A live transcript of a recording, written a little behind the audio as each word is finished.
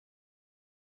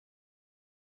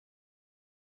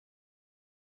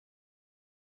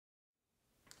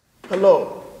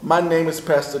Hello, my name is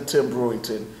Pastor Tim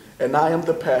Brewington, and I am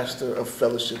the pastor of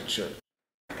Fellowship Church.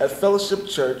 At Fellowship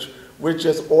Church, we're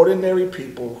just ordinary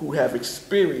people who have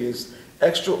experienced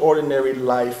extraordinary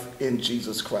life in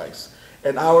Jesus Christ.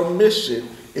 And our mission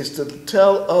is to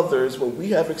tell others what we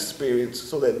have experienced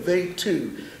so that they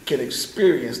too can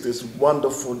experience this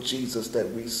wonderful Jesus that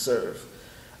we serve.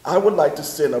 I would like to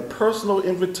send a personal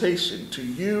invitation to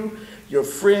you, your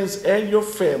friends, and your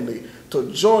family to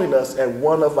join us at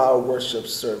one of our worship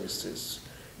services.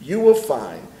 You will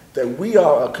find that we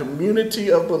are a community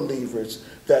of believers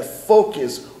that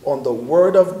focus on the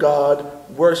Word of God,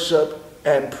 worship,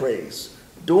 and praise.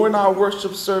 During our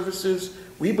worship services,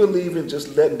 we believe in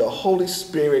just letting the Holy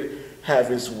Spirit have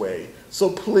his way. So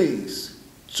please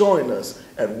join us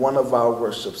at one of our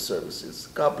worship services.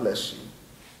 God bless you.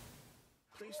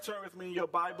 Please turn with me in your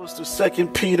Bibles to 2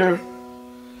 Peter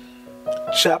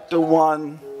chapter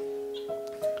 1.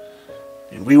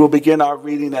 And we will begin our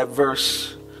reading at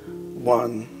verse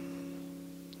 1.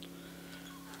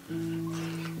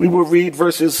 We will read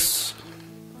verses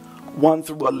 1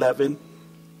 through 11.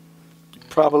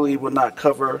 Probably will not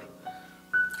cover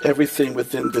everything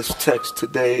within this text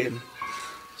today.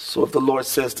 So if the Lord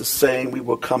says the same, we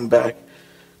will come back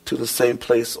to the same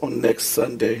place on next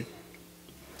Sunday.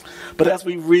 But as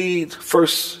we read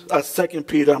 2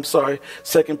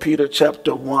 Peter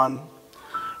chapter 1,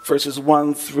 verses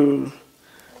 1 through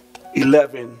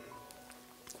 11,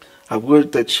 I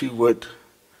would that you would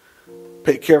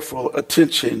pay careful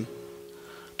attention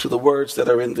to the words that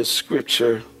are in this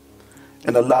scripture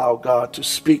and allow God to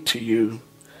speak to you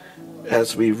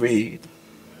as we read.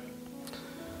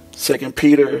 2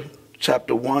 Peter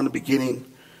chapter 1, beginning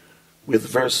with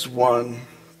verse 1,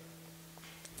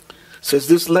 says,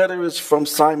 "This letter is from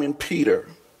Simon Peter,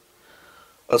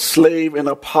 a slave and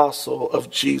apostle of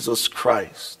Jesus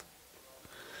Christ.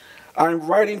 I am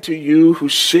writing to you who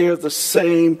share the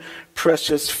same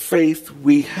precious faith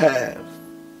we have.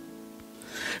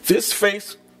 This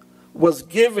faith was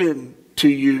given to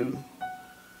you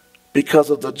because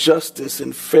of the justice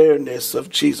and fairness of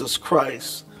Jesus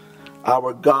Christ,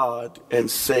 our God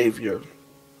and Savior.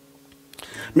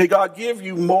 May God give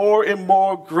you more and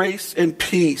more grace and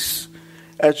peace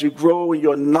as you grow in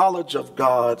your knowledge of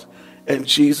God and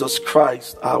Jesus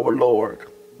Christ, our Lord.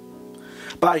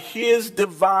 By his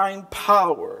divine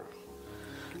power,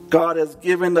 God has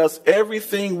given us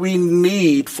everything we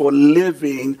need for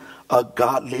living a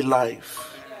godly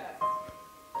life.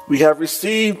 We have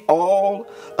received all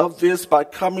of this by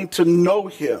coming to know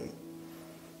him,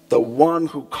 the one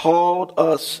who called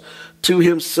us to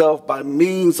himself by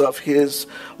means of his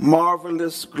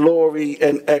marvelous glory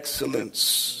and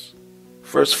excellence."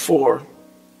 Verse 4,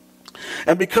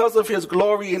 "And because of his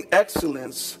glory and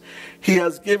excellence, he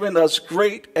has given us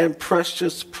great and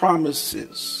precious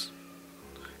promises.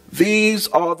 These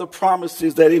are the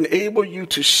promises that enable you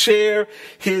to share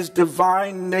his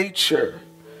divine nature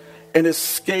and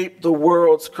escape the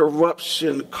world's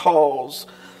corruption caused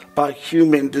by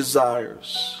human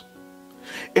desires.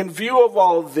 In view of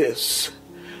all this,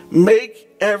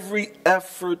 make every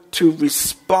effort to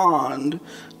respond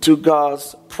to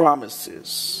God's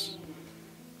promises.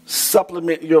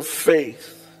 Supplement your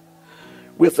faith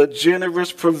with a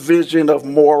generous provision of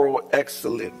moral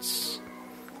excellence,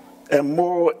 and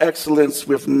moral excellence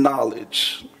with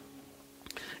knowledge,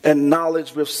 and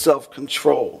knowledge with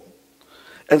self-control,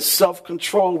 and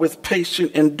self-control with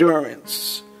patient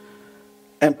endurance,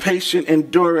 and patient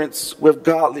endurance with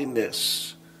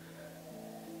godliness,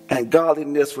 and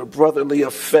godliness with brotherly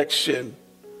affection,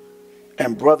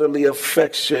 and brotherly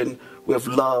affection with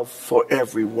love for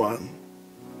everyone."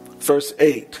 Verse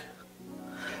 8,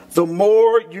 "The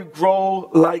more you grow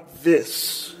like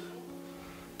this,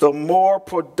 the more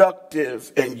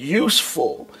productive and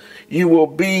useful you will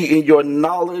be in your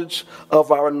knowledge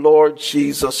of our Lord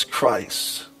Jesus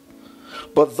Christ.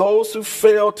 But those who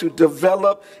fail to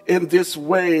develop in this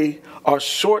way are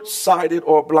short-sighted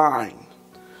or blind,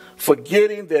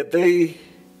 forgetting that they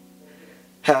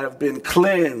have been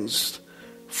cleansed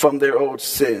from their old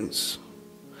sins.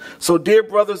 So, dear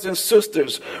brothers and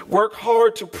sisters, work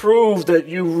hard to prove that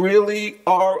you really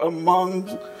are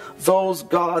among those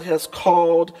God has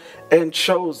called and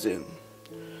chosen.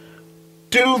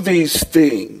 Do these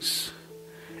things,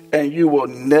 and you will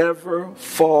never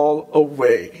fall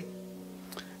away.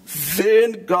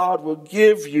 Then God will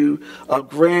give you a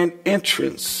grand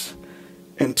entrance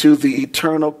into the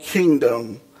eternal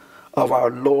kingdom of our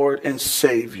Lord and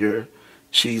Savior,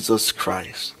 Jesus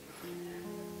Christ."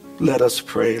 Let us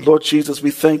pray. Lord Jesus,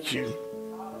 we thank you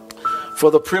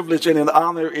for the privilege and an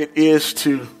honor it is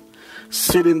to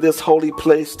sit in this holy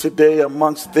place today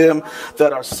amongst them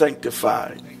that are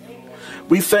sanctified.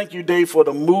 We thank you, Dave, for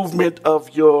the movement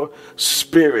of your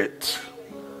spirit,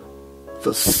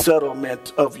 the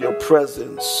settlement of your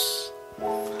presence.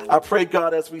 I pray,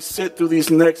 God, as we sit through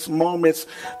these next moments,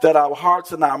 that our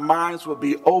hearts and our minds will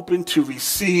be open to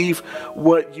receive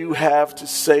what you have to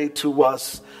say to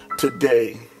us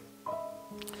today.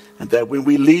 And that when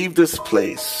we leave this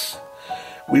place,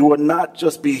 we will not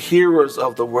just be hearers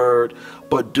of the word,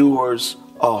 but doers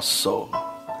also.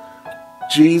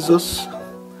 Jesus,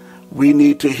 we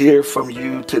need to hear from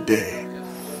you today.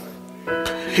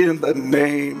 In the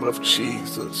name of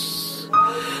Jesus.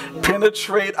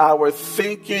 Penetrate our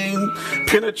thinking,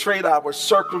 penetrate our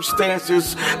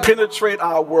circumstances, penetrate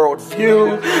our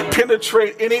worldview,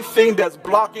 penetrate anything that's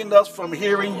blocking us from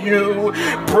hearing you.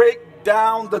 Break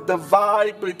down the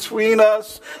divide between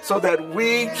us so that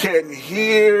we can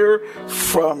hear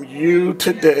from you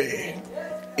today.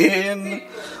 In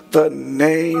the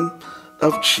name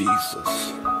of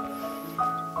Jesus.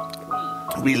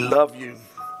 We love you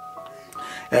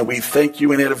and we thank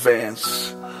you in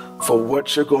advance for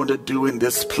what you're going to do in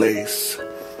this place.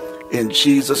 In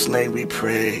Jesus' name we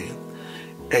pray.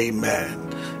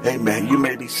 Amen. Amen. You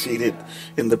may be seated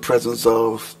in the presence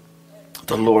of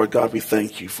the Lord. God, we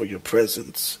thank you for your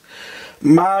presence.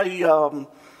 My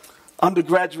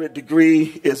undergraduate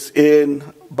degree is in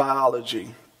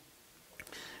biology.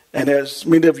 And as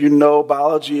many of you know,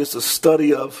 biology is the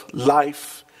study of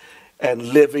life and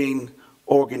living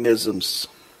organisms.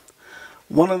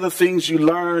 One of the things you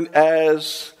learn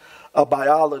as a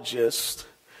biologist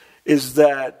is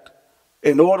that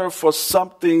in order for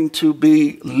something to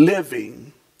be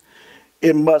living,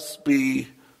 it must be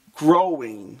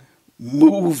growing,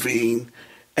 moving,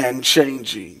 and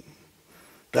changing.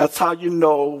 That's how you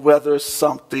know whether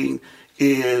something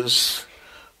is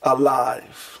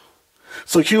alive.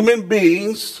 So human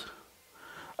beings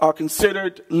are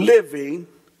considered living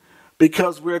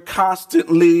because we're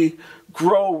constantly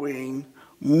growing,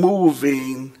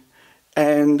 moving,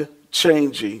 and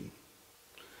changing.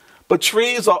 But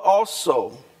trees are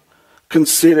also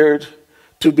considered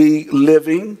to be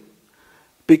living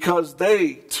because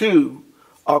they too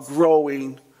are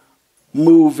growing,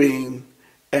 moving,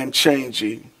 and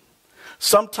changing.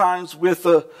 Sometimes with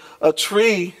a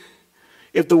tree,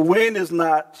 if the wind is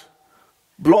not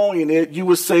blowing it, you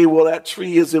would say, well, that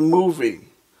tree isn't moving.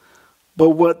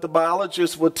 But what the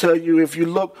biologists will tell you, if you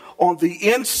look on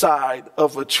the inside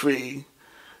of a tree,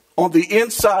 on the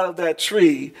inside of that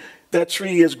tree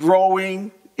is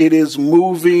growing, it is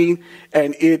moving,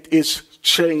 and it is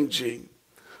changing.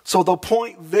 So the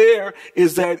point there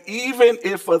is that even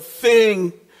if a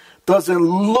thing doesn't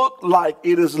look like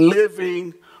it is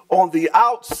living on the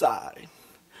outside,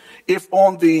 if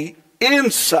on the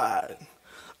inside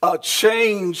a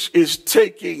change is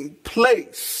taking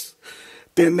place,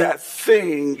 then that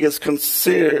thing is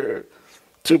considered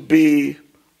to be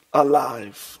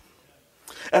alive.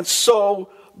 And so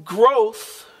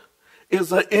growth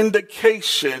is an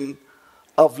indication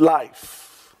of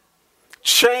life.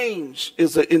 Change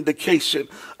is an indication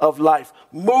of life.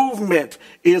 Movement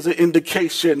is an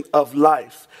indication of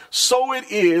life. So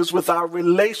it is with our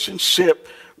relationship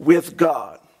with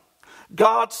God.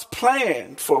 God's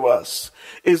plan for us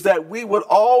is that we would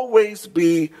always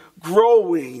be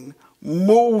growing,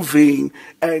 moving,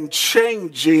 and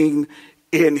changing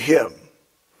in him.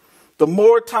 The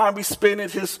more time we spend in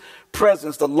his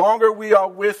presence, the longer we are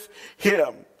with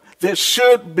him, there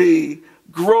should be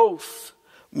growth,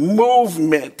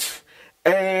 movement,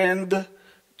 and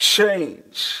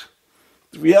change.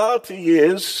 The reality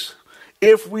is,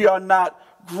 if we are not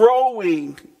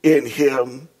growing in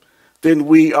him, then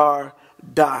we are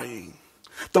dying.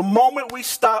 The moment we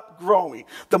stop growing,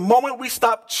 the moment we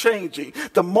stop changing,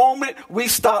 the moment we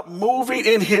stop moving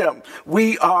in him,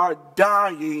 we are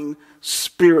dying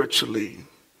spiritually.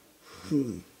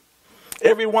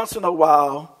 Every once in a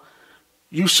while,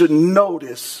 you should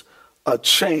notice a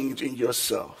change in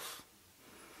yourself.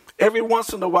 Every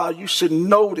once in a while, you should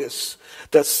notice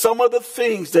that some of the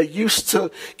things that used to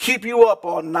keep you up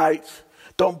all night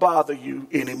don't bother you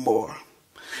anymore.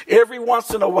 Every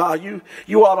once in a while,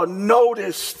 you ought to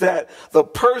notice that the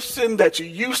person that you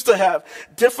used to have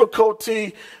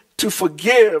difficulty to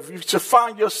forgive, you should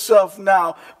find yourself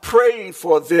now praying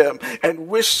for them and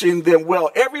wishing them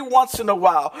well. Every once in a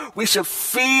while, we should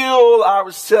feel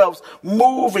ourselves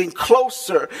moving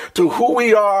closer to who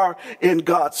we are in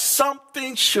God.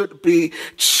 Something should be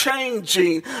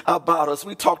changing about us.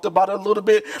 We talked about it a little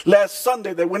bit last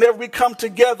Sunday, that whenever we come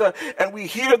together and we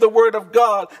hear the word of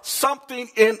God, something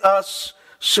in us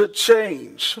should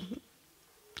change.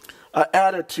 Our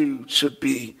attitude should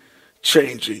be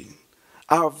changing.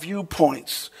 Our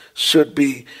viewpoints should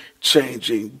be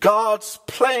changing. God's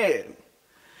plan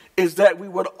is that we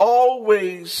would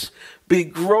always be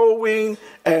growing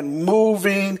and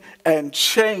moving and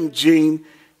changing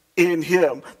in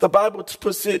him. The Bible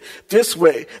puts it this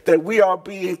way, that we are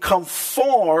being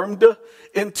conformed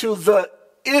into the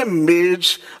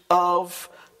image of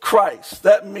Christ.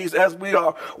 That means as we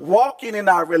are walking in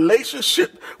our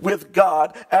relationship with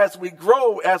God, as we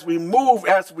grow, as we move,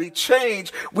 as we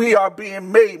change, we are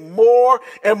being made more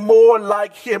and more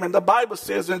like him. And the Bible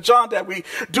says in John that we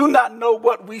do not know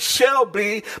what we shall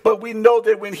be, but we know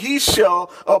that when he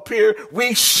shall appear,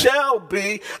 we shall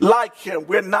be like him.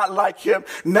 We're not like him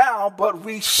now, but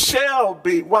we shall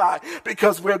be. Why?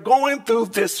 Because we're going through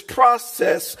this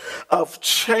process of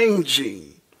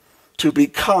changing to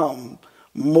become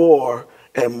more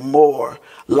and more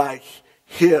like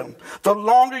him. The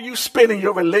longer you spend in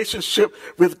your relationship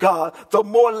with God, the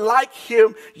more like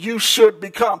him you should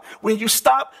become. When you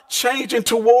stop changing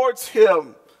towards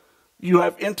him, you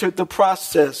have entered the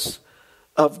process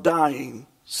of dying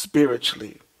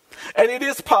spiritually. And it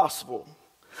is possible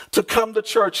to come to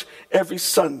church every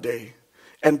Sunday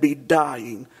and be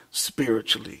dying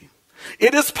spiritually.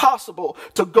 It is possible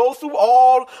to go through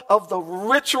all of the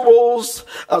rituals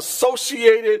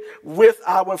associated with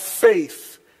our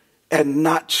faith and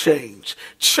not change.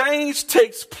 Change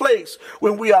takes place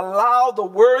when we allow the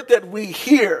word that we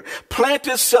hear plant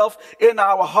itself in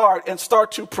our heart and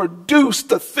start to produce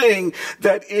the thing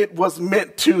that it was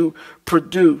meant to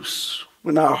produce.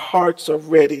 When our hearts are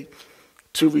ready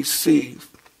to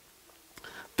receive,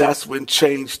 that's when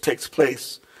change takes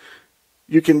place.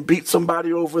 You can beat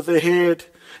somebody over the head.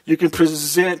 You can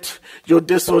present your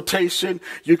dissertation.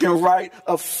 You can write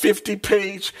a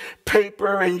 50-page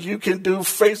paper, and you can do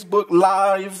Facebook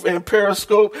Live and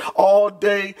Periscope all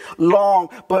day long.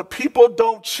 But people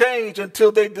don't change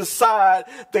until they decide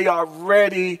they are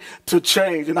ready to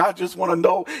change. And I just want to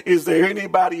know, is there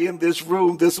anybody in this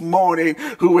room this morning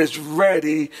who is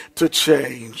ready to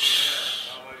change?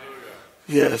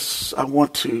 Yes, I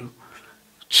want to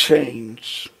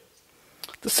change.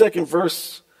 The second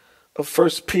verse of 1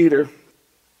 Peter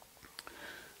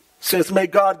says, may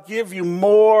God give you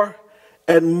more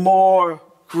and more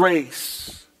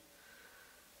grace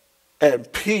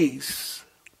and peace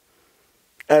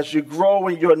as you grow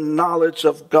in your knowledge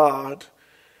of God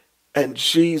and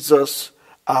Jesus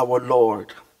our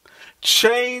Lord.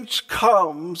 Change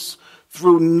comes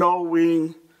through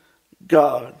knowing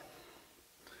God.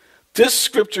 This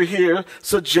scripture here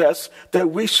suggests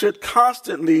that we should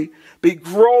constantly be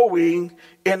growing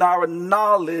in our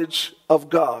knowledge of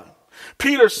God.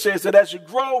 Peter says that as you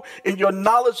grow in your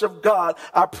knowledge of God,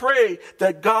 I pray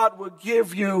that God will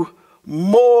give you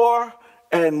more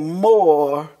and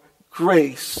more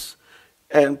grace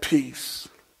and peace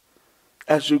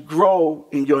as you grow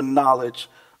in your knowledge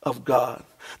of God.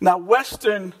 Now,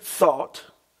 Western thought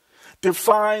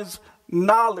defines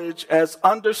knowledge as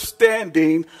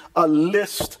understanding a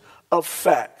list of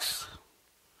facts.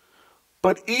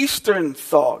 But Eastern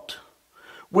thought,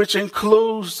 which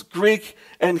includes Greek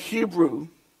and Hebrew,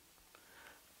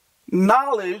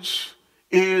 knowledge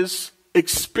is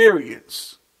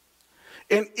experience.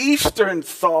 In Eastern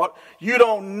thought, you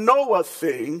don't know a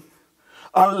thing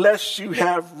unless you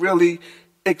have really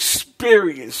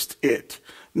experienced it.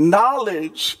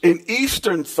 Knowledge in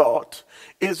Eastern thought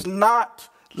is not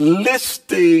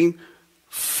listing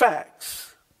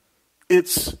facts.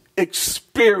 It's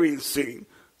experiencing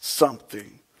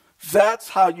something. That's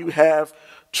how you have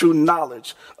true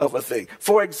knowledge of a thing.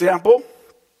 For example,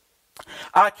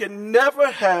 I can never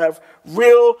have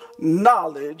real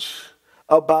knowledge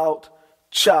about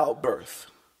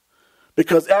childbirth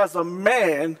because as a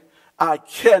man, I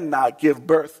cannot give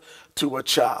birth to a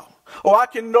child. Or I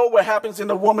can know what happens in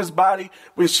a woman's body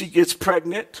when she gets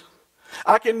pregnant.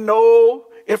 I can know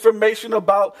information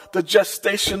about the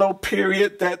gestational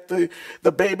period that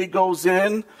the baby goes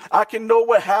in. I can know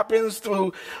what happens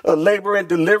through labor and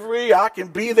delivery. I can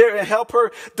be there and help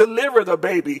her deliver the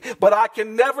baby. But I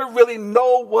can never really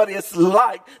know what it's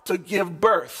like to give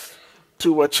birth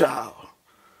to a child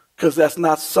because that's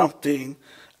not something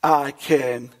I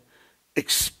can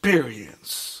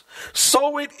experience.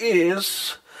 So it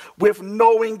is with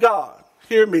knowing God.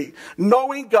 Hear me.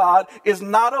 Knowing God is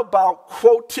not about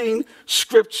quoting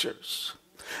scriptures.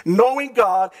 Knowing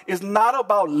God is not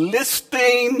about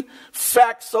listing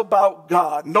facts about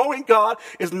God. Knowing God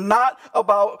is not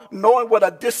about knowing what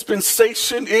a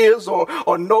dispensation is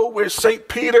or know where St.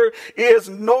 Peter is.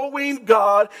 Knowing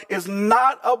God is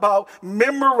not about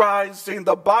memorizing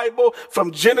the Bible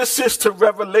from Genesis to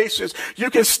Revelations. You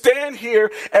can stand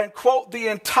here and quote the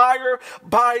entire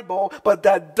Bible, but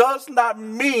that does not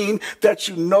mean that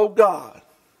you know God.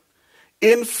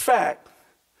 In fact,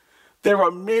 there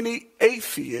are many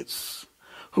atheists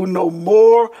who know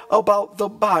more about the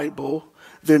Bible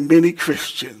than many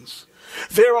Christians.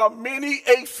 There are many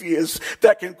atheists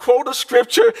that can quote a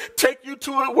scripture, take you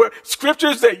to it, where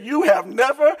scriptures that you have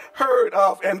never heard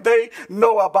of, and they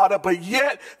know about it, but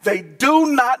yet they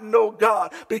do not know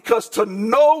God, because to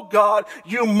know God,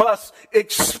 you must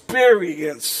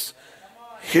experience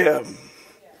Him.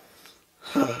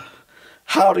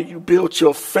 How do you build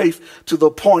your faith to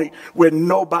the point where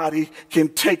nobody can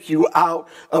take you out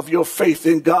of your faith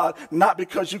in God? Not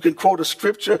because you can quote a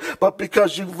scripture, but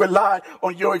because you rely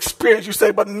on your experience. You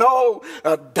say, but no,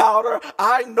 doubter,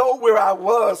 I know where I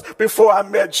was before I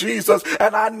met Jesus,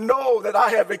 and I know that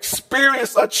I have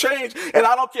experienced a change. And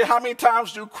I don't care how many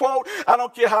times you quote, I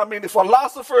don't care how many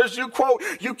philosophers you quote,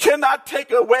 you cannot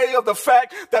take away of the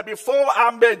fact that before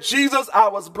I met Jesus, I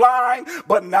was blind,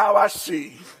 but now I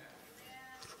see.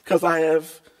 Because I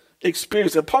have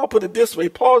experienced it. Paul put it this way.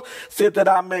 Paul said that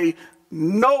I may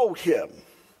know him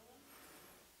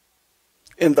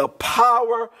in the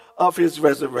power of his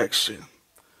resurrection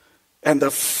and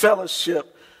the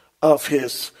fellowship of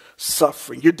his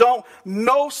suffering. You don't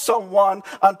know someone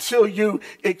until you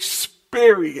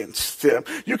experience them.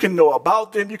 You can know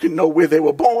about them. You can know where they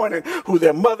were born and who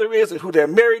their mother is and who they're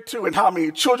married to and how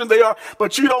many children they are.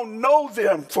 But you don't know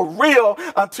them for real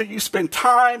until you spend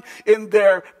time in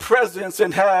their presence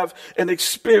and have an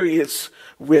experience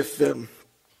with them.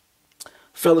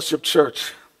 Fellowship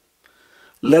Church,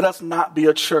 let us not be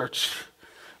a church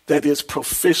that is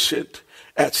proficient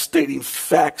at stating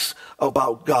facts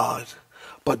about God,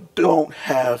 but don't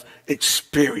have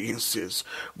experiences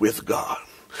with God.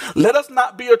 Let us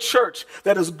not be a church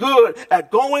that is good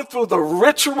at going through the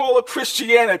ritual of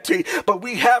Christianity, but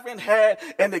we haven't had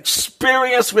an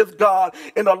experience with God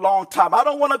in a long time. I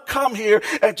don't want to come here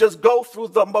and just go through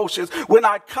the motions. When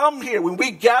I come here, when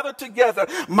we gather together,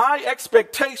 my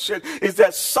expectation is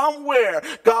that somewhere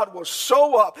God will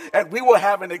show up and we will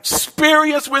have an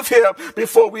experience with Him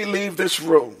before we leave this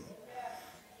room.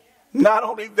 Not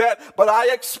only that, but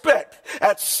I expect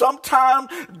at some time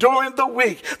during the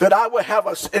week that I will have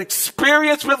an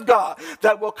experience with God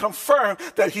that will confirm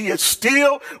that He is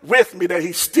still with me, that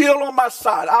He's still on my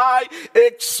side. I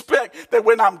expect that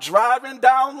when I'm driving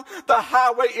down the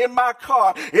highway in my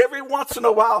car, every once in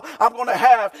a while, I'm going to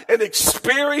have an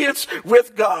experience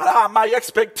with God. My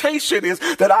expectation is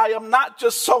that I am not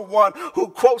just someone who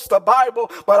quotes the Bible,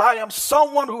 but I am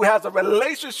someone who has a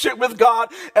relationship with God,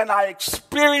 and I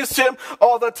experience Him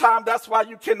all the time. That's why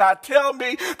you cannot tell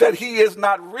me that He is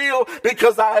not real,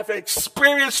 because I have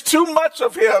experienced too much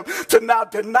of Him to now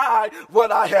deny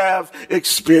what I have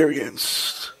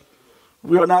experienced.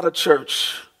 We are not a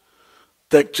church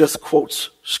that just quotes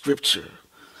scripture,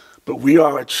 but we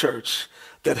are a church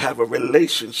that have a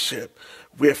relationship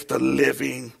with the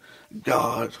living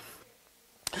God.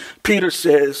 Peter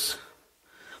says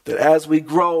that as we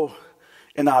grow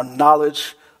in our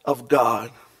knowledge of God,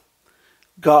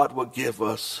 God will give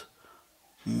us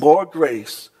more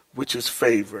grace, which is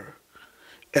favor,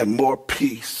 and more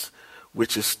peace,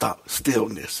 which is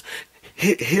stillness.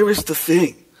 Here is the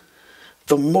thing.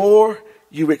 The more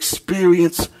you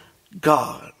experience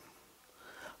God,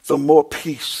 the more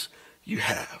peace you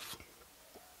have.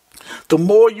 The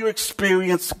more you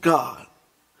experience God,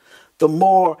 the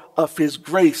more of His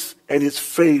grace and His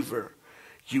favor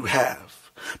you have.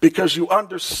 Because you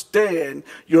understand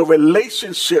your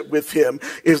relationship with Him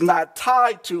is not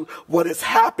tied to what is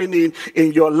happening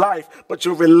in your life, but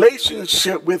your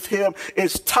relationship with Him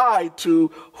is tied to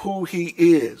who He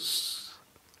is.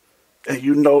 And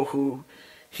you know who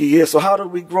He is. So how do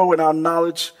we grow in our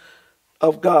knowledge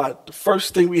of God? The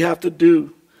first thing we have to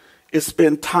do is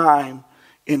spend time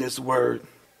in His Word.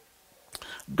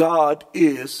 God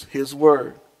is His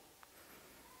Word.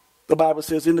 The Bible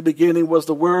says, in the beginning was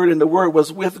the Word, and the Word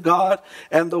was with God,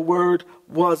 and the Word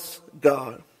was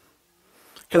God.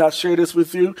 Can I share this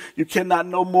with you? You cannot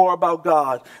know more about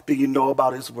God than you know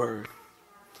about His Word.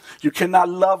 You cannot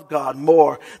love God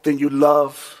more than you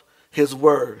love His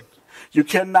Word. You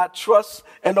cannot trust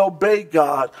and obey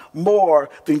God more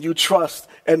than you trust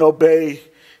and obey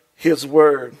His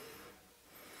Word.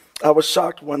 I was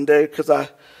shocked one day because I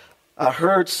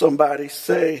heard somebody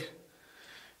say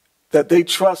that they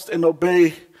trust and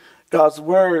obey God's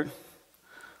word,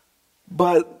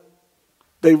 but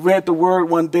they read the word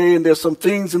one day and there's some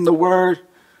things in the word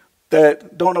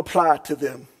that don't apply to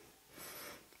them.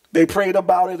 They prayed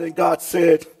about it and God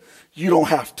said, you don't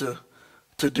have to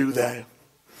do that.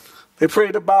 They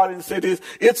prayed about it and said,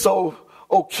 it's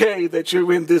okay that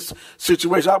you're in this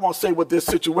situation. I won't say what this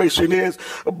situation is,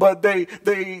 but they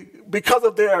because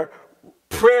of their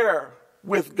prayer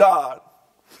with God,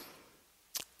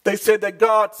 they said that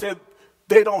God said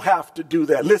they don't have to do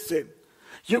that. Listen,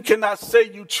 you cannot say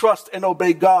you trust and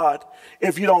obey God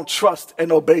if you don't trust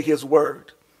and obey his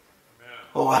word.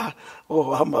 I'm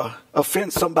going to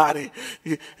offend somebody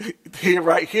here,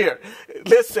 right here.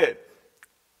 Listen,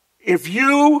 if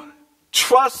you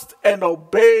trust and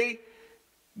obey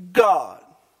God,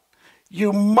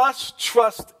 you must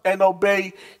trust and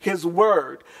obey his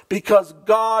word, because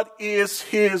God is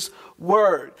his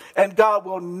word. And God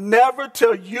will never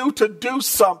tell you to do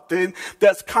something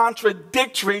that's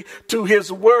contradictory to his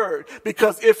word,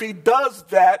 because if he does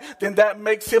that, then that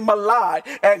makes him a lie.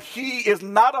 And he is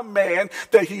not a man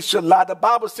that he should lie. The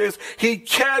Bible says he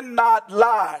cannot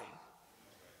lie.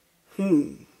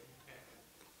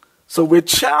 So we're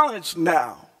challenged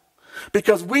now,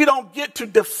 because we don't get to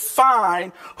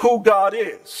define who God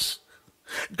is.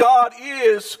 God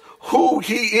is who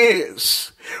he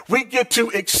is. We get to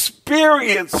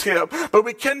experience him, but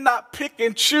we cannot pick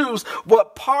and choose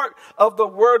what part of the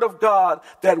word of God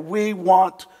that we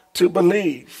want to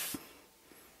believe.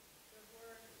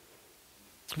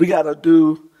 We got to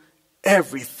do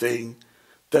everything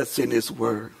that's in his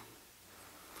word.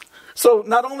 So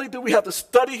not only do we have to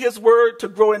study his word to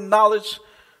grow in knowledge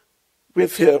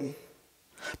with him,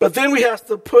 but then we have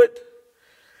to put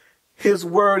his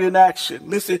word in action.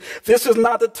 Listen, this is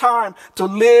not the time to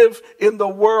live in the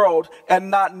world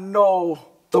and not know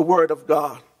the word of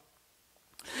God.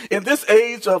 In this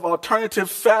age of alternative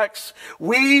facts,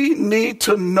 we need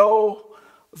to know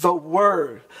the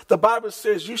word. The Bible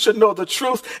says you should know the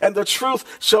truth, and the truth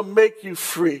shall make you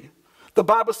free. The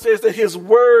Bible says that his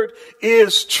word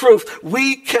is truth.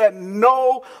 We can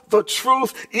know the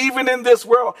truth even in this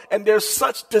world. And there's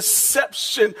such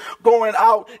deception going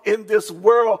out in this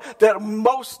world that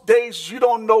most days you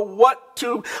don't know what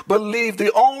to believe.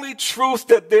 The only truth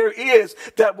that there is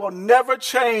that will never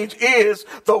change is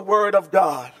the word of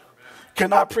God.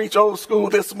 Can I preach old school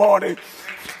this morning?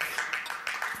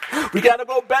 We got to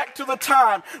go back to the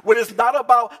time when it's not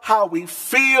about how we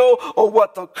feel or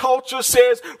what the culture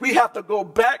says. We have to go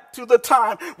back to the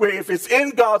time where if it's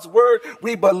in God's word,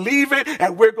 we believe it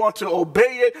and we're going to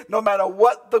obey it no matter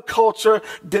what the culture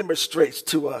demonstrates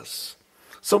to us.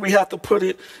 So we have to put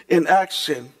it in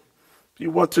action. If you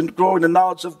want to grow in the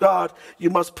knowledge of God, you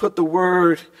must put the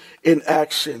word in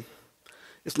action.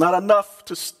 It's not enough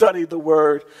to study the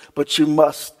word, but you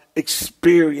must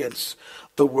experience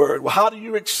the word. Well, how do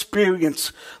you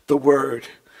experience the word?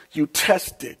 You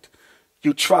test it.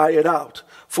 You try it out.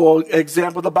 For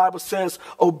example, the Bible says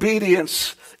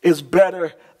obedience is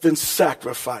better than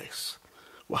sacrifice.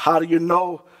 Well, how do you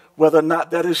know whether or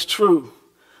not that is true?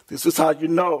 This is how you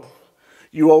know.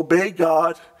 You obey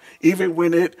God even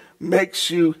when it makes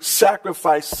you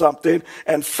sacrifice something,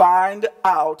 and find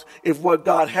out if what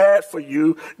God had for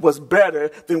you was better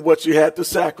than what you had to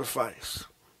sacrifice.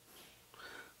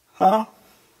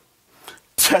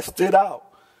 Test it out.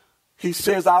 He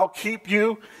says, I'll keep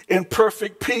you in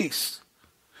perfect peace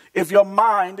if your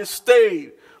mind is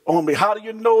stayed on me. How do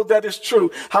you know that is true?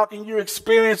 How can you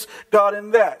experience God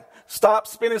in that? Stop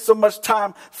spending so much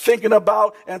time thinking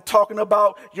about and talking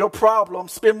about your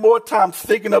problems. Spend more time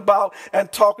thinking about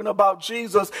and talking about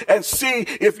Jesus, and see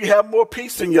if you have more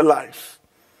peace in your life.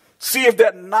 See if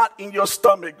that knot in your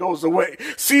stomach goes away.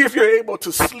 See if you're able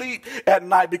to sleep at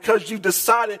night because you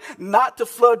decided not to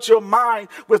flood your mind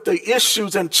with the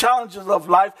issues and challenges of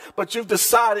life, but you've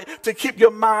decided to keep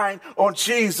your mind on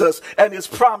Jesus and his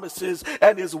promises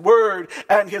and his word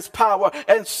and his power,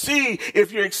 and see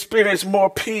if you experience more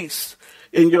peace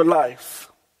in your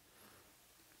life.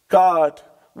 God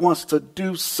wants to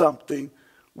do something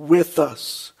with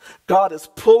us. God is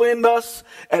pulling us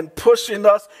and pushing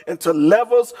us into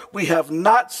levels we have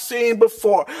not seen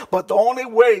before. But the only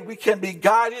way we can be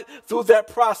guided through that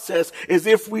process is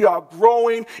if we are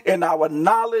growing in our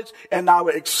knowledge and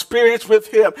our experience with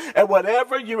him. And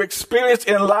whatever you experience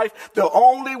in life, the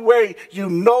only way you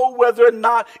know whether or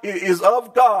not it is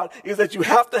of God is that you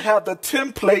have to have the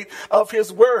template of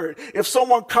his word. If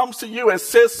someone comes to you and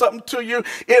says something to you,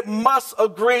 it must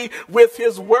agree with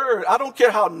his word. I don't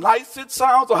care how nice it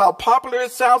sounds. or how popular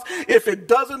it sounds, if it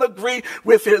doesn't agree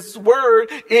with his word,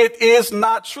 it is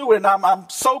not true. And I'm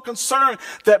so concerned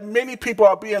that many people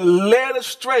are being led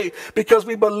astray because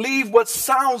we believe what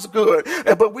sounds good,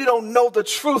 but we don't know the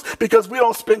truth because we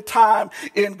don't spend time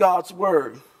in God's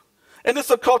word. And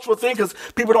it's a cultural thing because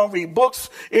people don't read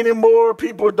books anymore.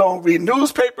 People don't read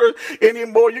newspapers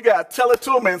anymore. You got to tell it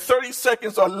to them in 30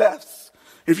 seconds or less.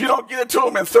 If you don't get it to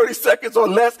them in 30 seconds or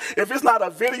less, if it's not a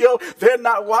video, they're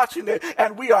not watching it.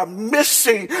 And we are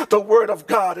missing the word of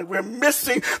God. And we're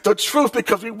missing the truth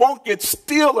because we won't get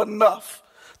still enough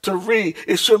to read.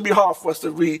 It shouldn't be hard for us to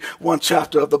read one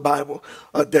chapter of the Bible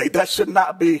a day. That should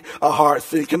not be a hard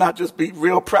thing. Can I just be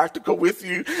real practical with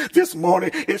you this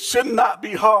morning? It should not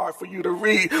be hard for you to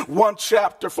read one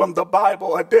chapter from the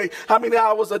Bible a day. How many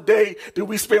hours a day do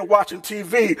we spend watching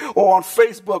TV or on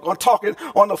Facebook or talking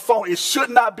on the phone? It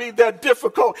should not be that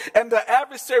difficult. And the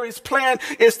adversary's plan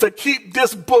is to keep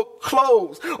this book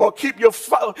closed or keep your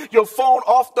phone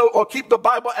off or keep the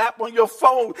Bible app on your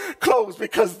phone closed,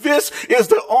 because this is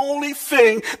the only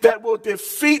thing that will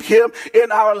defeat him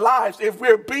in our lives. If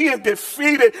we're being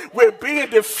defeated, we're being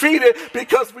defeated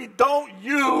because we don't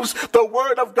use the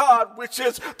word of God, which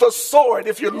is the sword.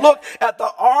 If you look at the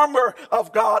armor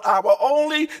of God, our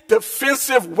only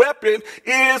defensive weapon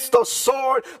is the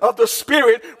sword of the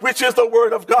Spirit, which is the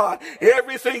word of God.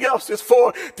 Everything else is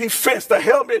for defense. The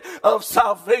helmet of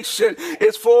salvation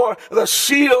is for the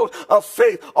shield of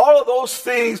faith. All of those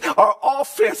things are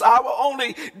offense. Our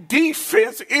only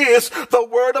defense is the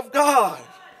word of God.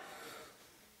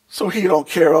 So he don't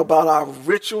care about our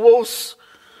rituals.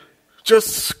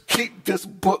 Just keep this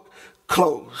book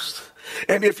closed.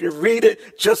 And if you read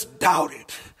it, just doubt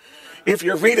it. If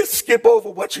you read it, skip over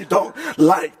what you don't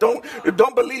like. Don't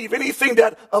believe anything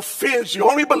that offends you.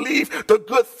 Only believe the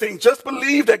good thing. Just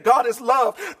believe that God is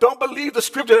love. Don't believe the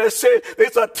scripture that said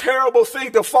it's a terrible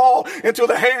thing to fall into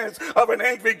the hands of an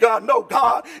angry God. No,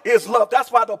 God is love.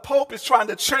 That's why the Pope is trying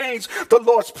to change the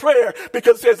Lord's Prayer,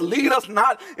 because it says, lead us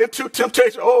not into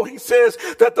temptation. Oh, he says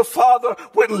that the Father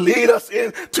wouldn't lead us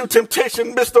into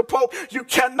temptation. Mr. Pope, you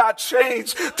cannot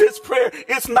change this prayer.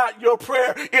 It's not your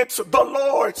prayer. It's the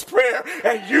Lord's prayer.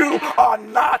 And you are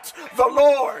not the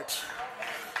Lord.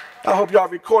 I hope y'all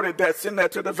recorded that. Send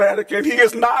that to the Vatican. He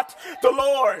is not the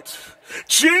Lord.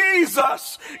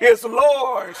 Jesus is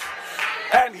Lord.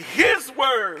 And his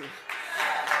word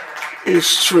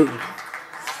is true.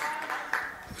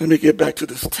 Let me get back to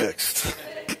this text.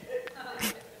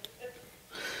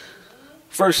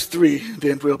 Verse 3,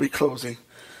 then we'll be closing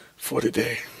for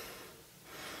today.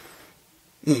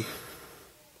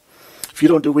 If you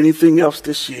don't do anything else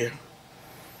this year,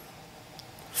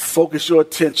 focus your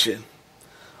attention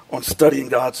on studying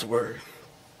God's word.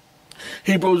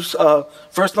 Hebrews,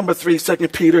 verse number 3, 2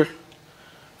 Peter,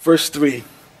 verse 3.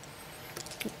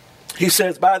 He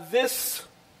says, by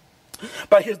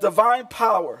his divine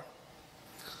power,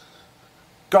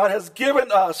 God has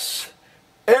given us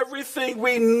everything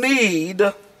we need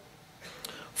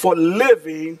for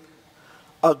living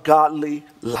a godly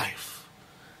life.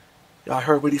 Y'all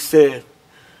heard what he said.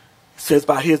 He says,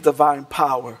 by his divine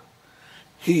power,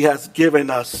 he has given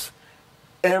us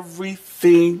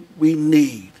everything we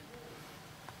need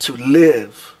to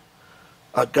live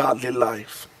a godly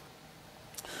life.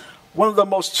 One of the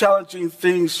most challenging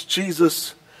things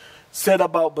Jesus said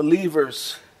about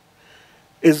believers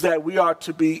is that we are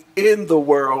to be in the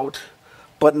world,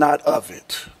 but not of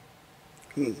it.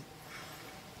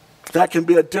 That can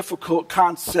be a difficult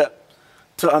concept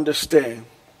to understand.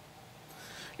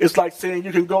 It's like saying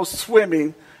you can go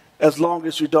swimming as long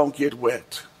as you don't get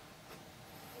wet.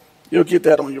 You'll get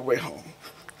that on your way home.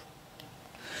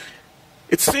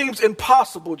 It seems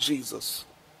impossible, Jesus,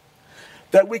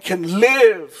 that we can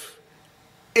live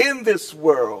in this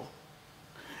world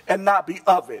and not be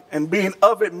of it. And being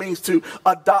of it means to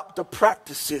adopt the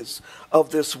practices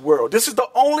of this world. This is the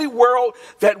only world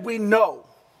that we know.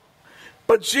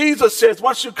 But Jesus says,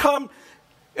 once you come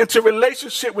into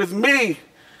relationship with me,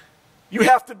 you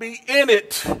have to be in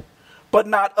it, but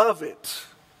not of it.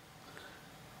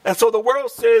 And so the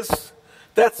world says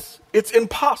it's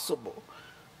impossible.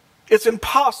 It's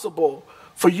impossible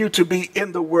for you to be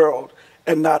in the world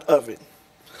and not of it.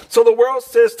 So the world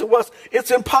says to us,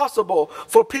 it's impossible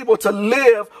for people to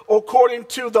live according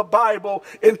to the Bible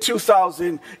in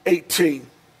 2018.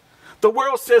 The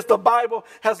world says the Bible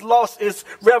has lost its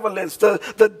relevance.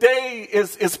 The day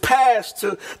is past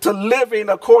to living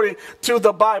according to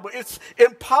the Bible. It's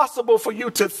impossible for you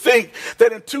to think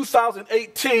that in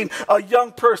 2018 a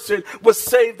young person would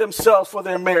save themselves for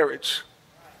their marriage.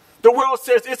 The world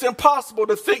says it's impossible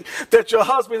to think that your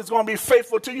husband is going to be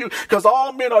faithful to you because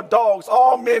all men are dogs,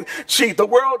 all men cheat. The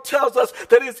world tells us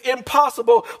that it's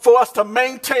impossible for us to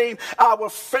maintain our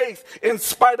faith in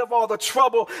spite of all the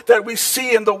trouble that we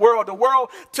see in the world. The world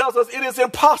tells us it is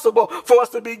impossible for us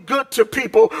to be good to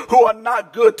people who are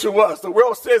not good to us. The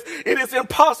world says it is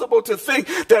impossible to think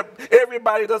that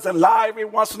everybody doesn't lie every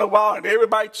once in a while and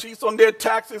everybody cheats on their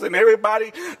taxes and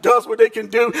everybody does what they can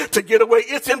do to get away.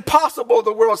 It's impossible,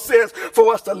 the world says,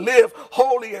 for us to live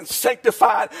holy and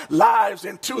sanctified lives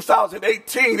in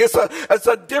 2018. It's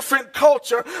a different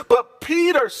culture, but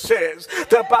Peter says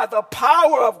that by the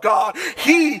power of God,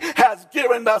 he has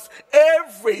given us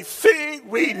everything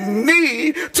we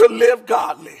need to live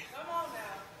godly.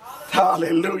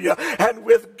 Hallelujah. And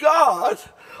with God,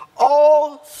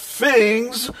 all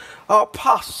things are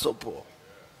possible.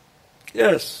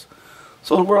 Yes.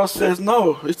 So the world says,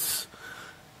 no, it's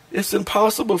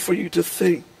impossible for you to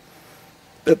think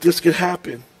that this could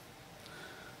happen.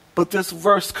 But this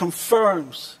verse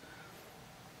confirms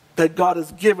that God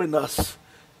has given us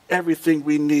everything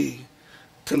we need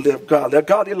to live godly. A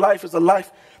godly life is a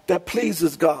life that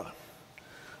pleases God.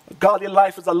 A godly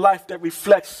life is a life that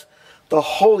reflects the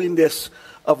holiness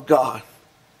of God.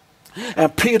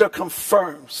 And Peter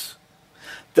confirms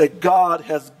that God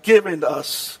has given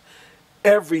us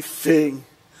everything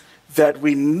that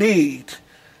we need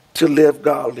to live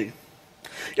godly.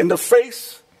 In the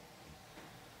face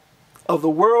of the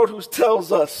world who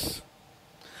tells us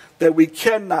that we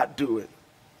cannot do it,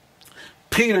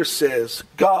 Peter says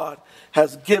God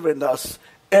has given us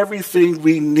everything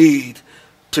we need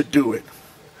to do it.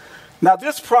 Now,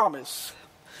 this promise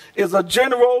is a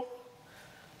general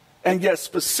and yet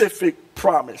specific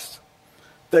promise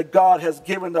that God has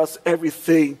given us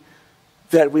everything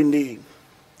that we need.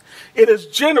 It is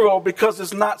general because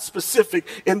it's not specific.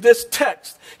 In this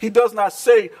text, he does not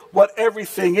say what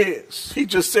everything is. He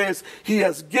just says he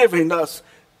has given us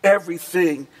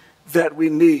everything that we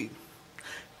need.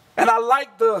 And I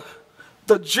like the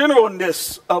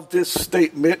generalness of this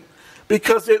statement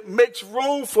because it makes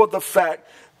room for the fact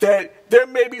that there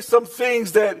may be some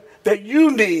things that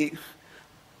you need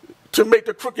to make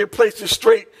the crooked places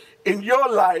straight in your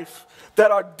life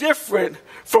that are different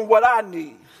from what I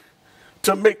need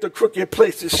to make the crooked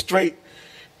places straight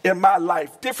in my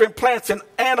life. Different plants and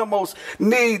animals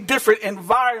need different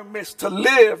environments to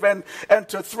live and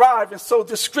to thrive. And so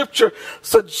the scripture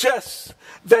suggests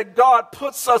that God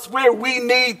puts us where we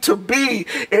need to be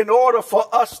in order for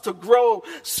us to grow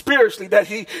spiritually, that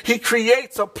he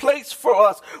creates a place for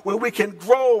us where we can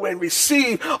grow and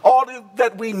receive all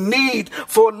that we need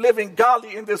for living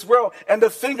godly in this world. And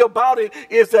the thing about it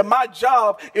is that my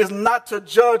job is not to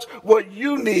judge what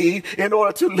you need in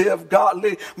order to live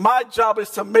godly. My job is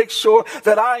to make sure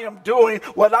that I am doing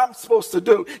what I'm supposed to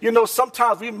do. You know,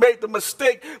 sometimes we make the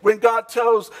mistake when God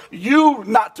tells you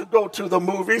not to go to the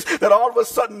movies, that all of a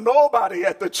sudden nobody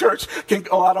at the church can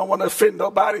go. I don't want to offend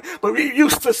nobody, but we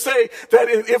used to say that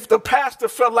if the pastor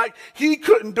felt like he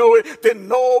couldn't do it, then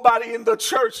nobody in the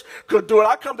church could do it.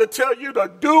 I come to tell you to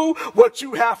do what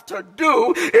you have to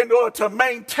do in order to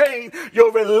maintain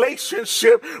your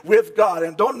relationship with God.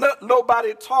 And don't let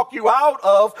nobody talk you out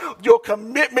of your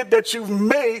commitment that you've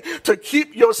made to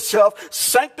keep yourself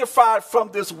sanctified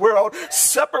from this world,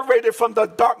 separated from the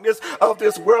darkness of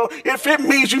this world. If it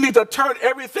means you need to turn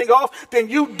everything off, then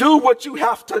you do what you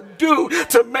have to do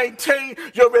to maintain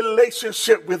your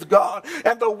relationship with God.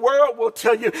 And the world will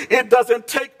tell you it doesn't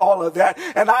take all of that.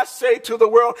 And I say to the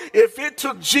world, if it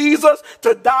took Jesus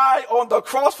to die on the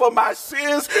cross for my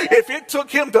sins, if it took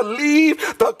him to leave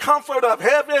the comfort of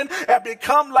heaven and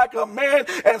become like a man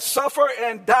and suffer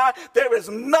and die, there is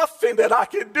nothing that I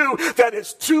can do that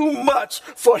is too much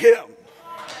for him.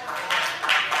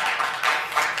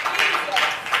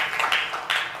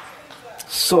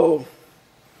 So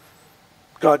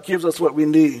God gives us what we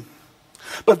need.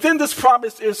 But then this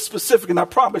promise is specific, and I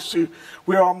promise you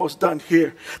we're almost done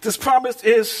here. This promise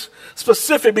is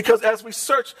specific because as we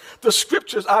search the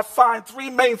scriptures, I find three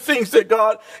main things that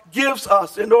God gives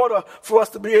us in order for us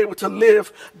to be able to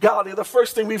live godly. The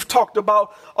first thing we've talked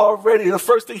about already, the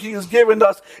first thing he has given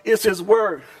us is his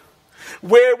word.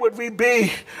 Where would we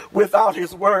be without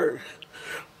his word?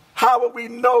 How would we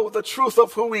know the truth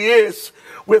of who he is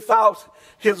without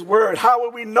his word? How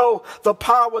will we know the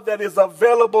power that is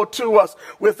available to us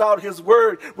without his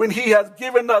word? When he has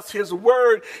given us his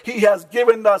word, he has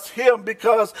given us him,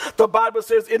 because the Bible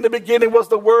says in the beginning was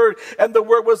the word, and the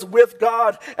word was with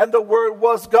God, and the word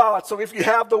was God. So if you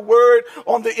have the word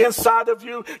on the inside of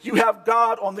you, you have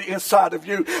God on the inside of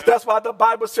you. That's why the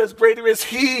Bible says greater is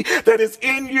he that is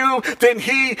in you than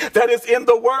he that is in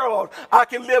the world. I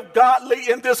can live godly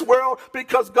in this world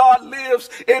because God lives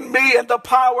in me, and the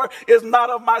power is not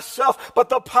of myself, but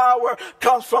the power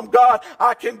comes from God.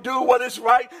 I can do what is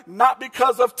right, not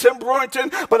because of Tim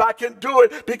Brewington, but I can do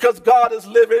it because God is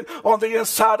living on the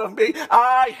inside of me.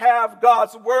 I have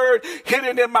God's word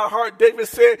hidden in my heart. David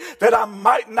said that I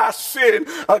might not sin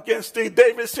against thee.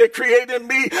 David said, create in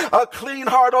me a clean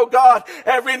heart, O God,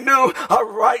 and renew a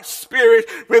right spirit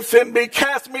within me.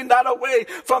 Cast me not away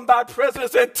from thy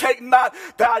presence, and take not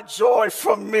thy joy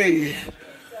from me.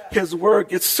 His word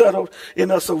gets settled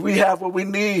in us, so we have what we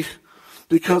need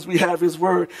because we have his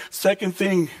word. Second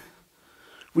thing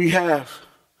we have,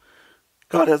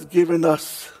 God has given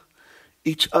us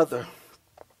each other.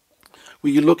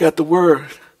 When you look at the word,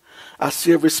 I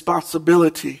see a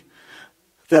responsibility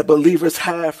that believers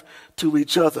have to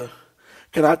each other.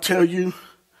 Can I tell you,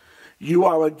 you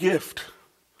are a gift.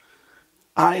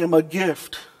 I am a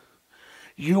gift.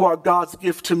 You are God's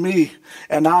gift to me,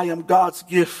 and I am God's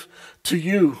gift to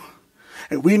you.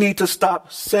 And we need to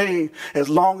stop saying, as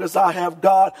long as I have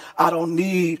God, I don't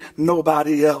need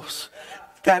nobody else.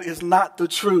 That is not the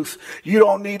truth. You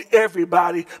don't need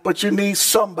everybody, but you need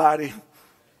somebody.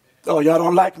 Oh, y'all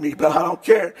don't like me, but I don't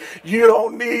care. You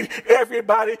don't need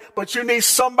everybody, but you need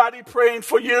somebody praying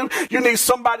for you. You need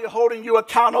somebody holding you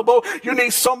accountable. You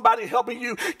need somebody helping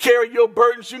you carry your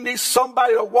burdens. You need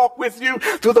somebody to walk with you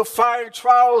through the fire and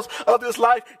trials of this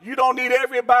life. You don't need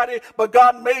everybody, but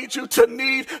God made you to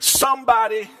need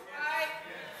somebody.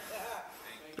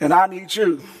 And I need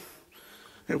you.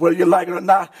 And whether you like it or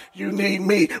not, you need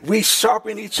me. We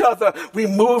sharpen each other. We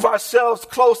move ourselves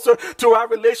closer to our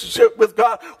relationship with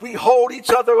God. We hold each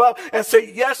other up and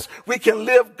say, yes, we can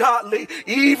live godly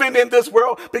even in this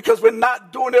world, because we're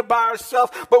not doing it by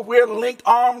ourselves, but we're linked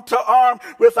arm to arm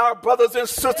with our brothers and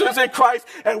sisters in Christ,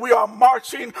 and we are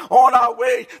marching on our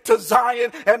way to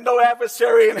Zion, and no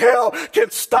adversary in hell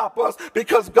can stop us,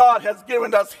 because God has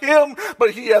given us him,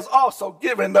 but he has also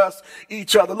given us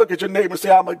each other. Look at your neighbor and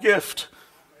say, I'm a gift.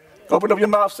 Open up your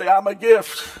mouth, say, I'm a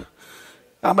gift.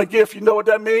 I'm a gift. You know what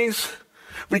that means?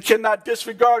 We cannot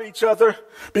disregard each other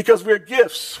because we're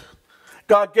gifts.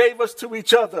 God gave us to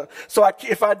each other. So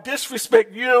if I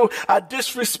disrespect you, I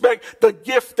disrespect the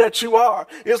gift that you are.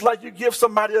 It's like you give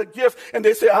somebody a gift and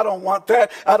they say, I don't want that.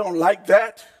 I don't like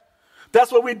that. That's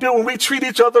what we do when we treat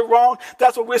each other wrong.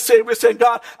 That's what we're saying. We're saying,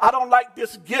 God, I don't like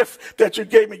this gift that you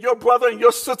gave me. Your brother and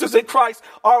your sisters in Christ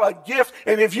are a gift.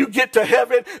 And if you get to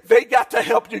heaven, they got to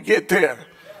help you get there.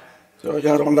 So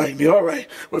y'all don't like me. All right.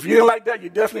 Well, if you didn't like that,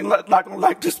 you're definitely not going to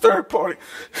like this third part.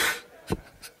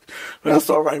 That's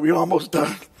all right. We're almost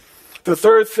done. The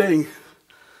third thing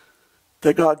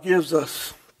that God gives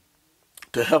us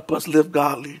to help us live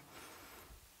godly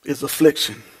is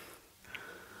affliction.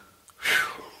 Whew.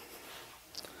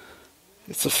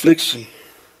 It's affliction.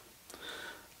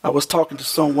 I was talking to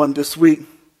someone this week,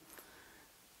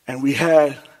 and we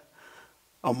had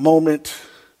a moment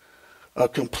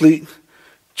of complete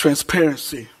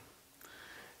transparency,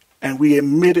 and we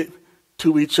admitted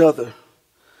to each other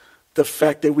the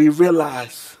fact that we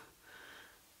realized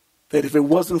that if it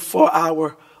wasn't for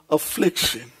our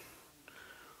affliction,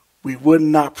 we would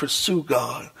not pursue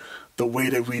God the way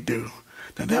that we do.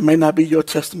 Now, that may not be your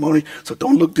testimony, so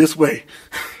don't look this way.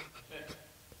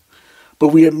 But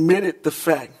we admitted the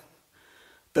fact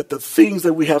that the things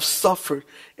that we have suffered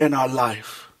in our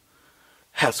life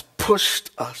has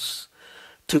pushed us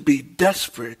to be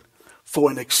desperate for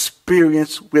an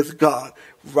experience with God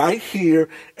right here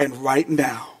and right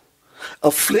now.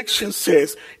 Affliction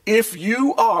says, if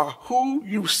you are who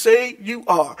you say you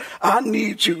are, I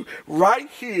need you right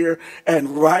here and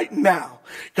right now.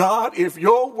 God, if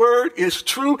your word is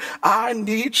true, I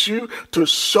need you to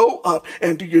show up.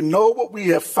 And do you know what we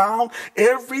have found?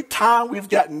 Every time we've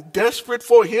gotten desperate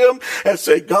for him and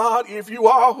say, God, if you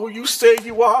are who you say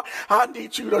you are, I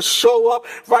need you to show up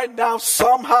right now.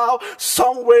 Somehow,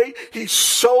 some way, he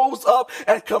shows up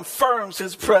and confirms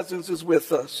his presence is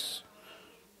with us.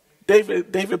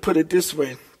 David put it this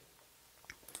way.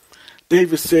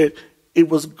 David said, it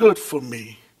was good for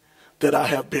me that I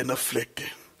have been afflicted,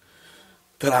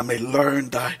 that I may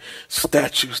learn thy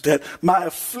statutes, that my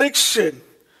affliction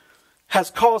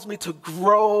has caused me to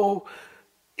grow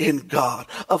in God.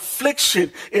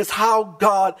 Affliction is how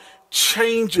God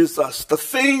changes us. The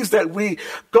things that we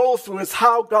go through is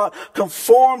how God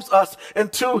conforms us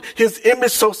into his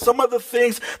image. So some of the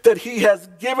things that he has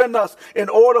given us in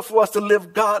order for us to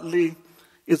live godly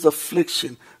is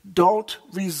affliction. Don't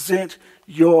resent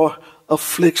your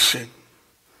affliction.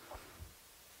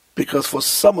 Because for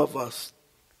some of us,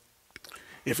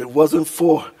 if it wasn't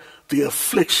for the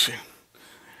affliction,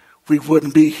 we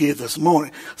wouldn't be here this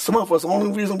morning. Some of us, the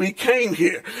only reason we came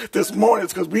here this morning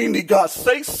is because we need God to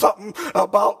say something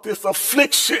about this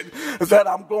affliction that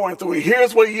I'm going through. And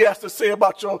here's what he has to say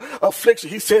about your affliction.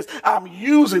 He says, I'm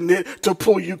using it to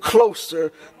pull you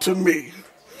closer to me.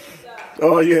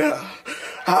 Oh, yeah.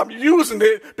 I'm using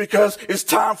it because it's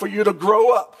time for you to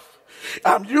grow up.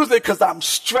 I'm using it because I'm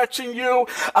stretching you.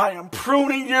 I am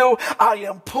pruning you. I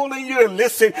am pulling you. And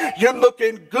listen, you're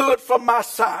looking good from my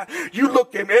side. You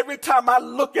looking, every time I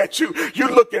look at you,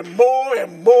 you're looking more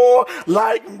and more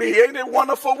like me. Ain't it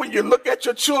wonderful when you look at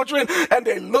your children and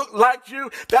they look like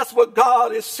you? That's what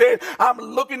God is saying. I'm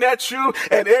looking at you,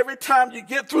 and every time you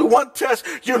get through one test,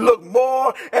 you look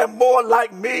more and more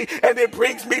like me, and it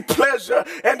brings me pleasure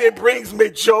and it brings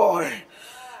me joy.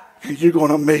 And you're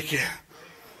going to make it.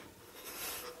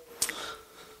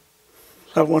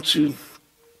 I want you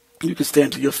can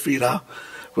stand to your feet.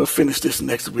 We'll finish this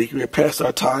next week. We're past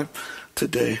our time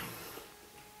today.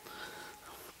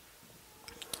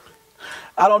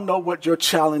 I don't know what your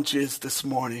challenge is this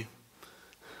morning.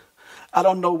 I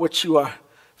don't know what you are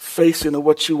facing or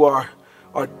what you are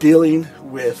dealing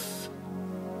with.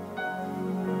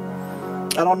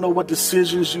 I don't know what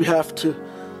decisions you have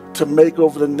to make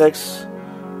over the next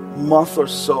month or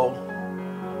so.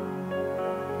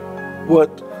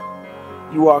 What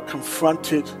you are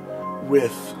confronted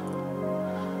with.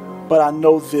 But I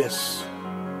know this,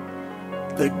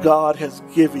 that God has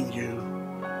given you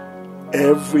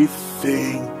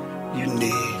everything you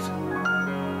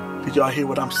need. Did y'all hear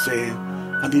what I'm saying?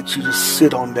 I need you to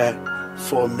sit on that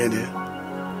for a minute.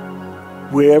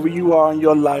 Wherever you are in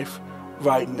your life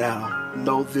right now,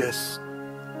 know this.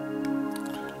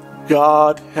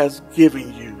 God has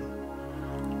given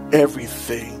you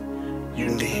everything you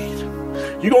need.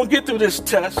 You're going to get through this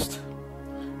test.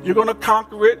 You're going to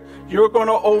conquer it. You're going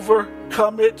to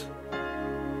overcome it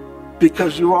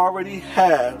because you already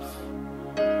have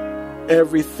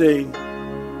everything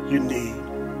you need.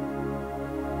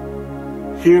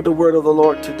 Hear the word of the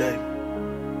Lord today.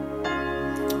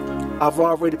 I've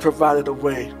already provided a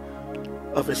way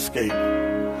of escape.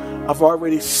 I've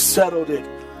already settled it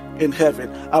in heaven.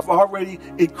 I've already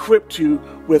equipped you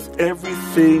with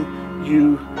everything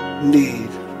you need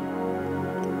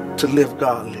to live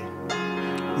godly.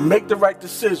 Make the right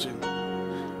decision.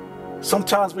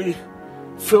 Sometimes we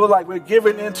feel like we're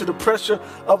giving in to the pressure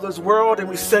of this world, and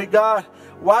we say, God,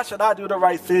 why should I do the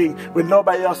right thing when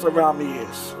nobody else around me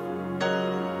is?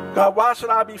 God, why should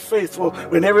I be faithful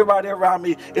when everybody around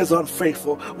me is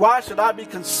unfaithful? Why should I be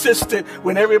consistent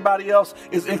when everybody else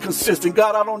is inconsistent?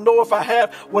 God, I don't know if I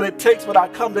have what it takes, but I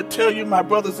come to tell you, my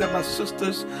brothers and my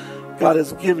sisters, God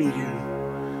is giving you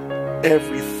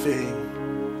everything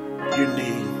you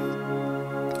need.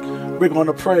 We're going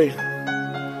to pray.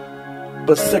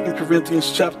 But 2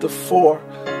 Corinthians chapter 4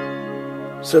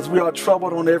 says we are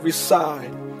troubled on every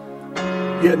side,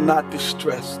 yet not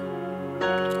distressed.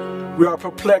 We are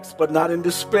perplexed, but not in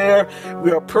despair.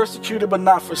 We are persecuted, but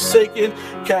not forsaken.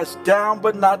 Cast down,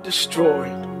 but not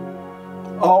destroyed.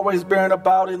 Always bearing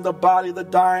about in the body the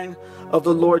dying of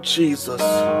the Lord Jesus,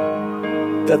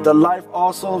 that the life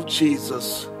also of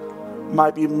Jesus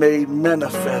might be made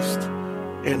manifest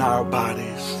in our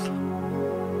bodies.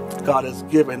 God has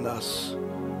given us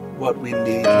what we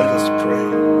need. Let us pray.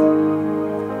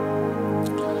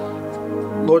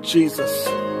 Lord Jesus,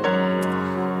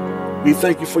 we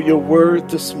thank you for your word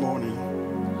this morning,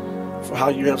 for how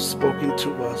you have spoken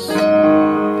to us.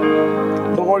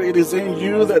 Lord, it is in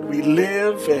you that we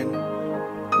live and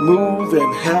move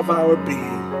and have our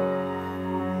being.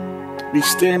 We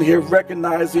stand here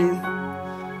recognizing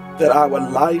that our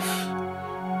life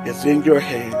is in your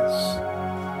hands.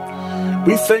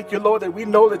 We thank you, Lord, that we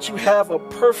know that you have a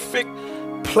perfect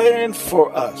plan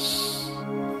for us.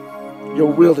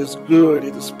 Your will is good,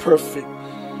 it is perfect,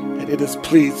 and it is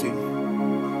pleasing.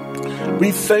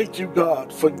 We thank you,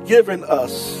 God, for giving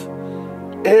us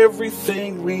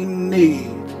everything we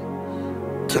need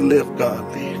to live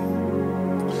godly.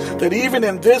 That even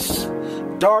in this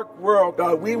dark world,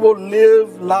 God, we will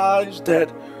live lives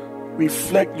that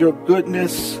reflect your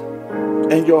goodness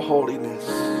and your holiness.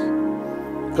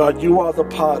 God, you are the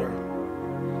potter.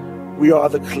 We are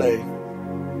the clay.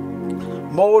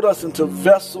 Mold us into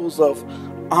vessels of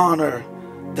honor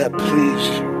that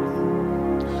please you.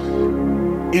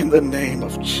 in the name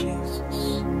of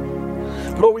Jesus.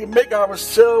 Lord, we make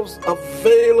ourselves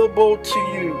available to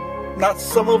you. Not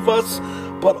some of us,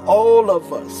 but all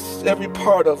of us, every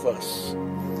part of us.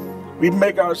 We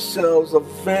make ourselves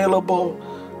available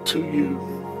to you.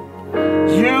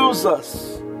 Use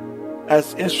us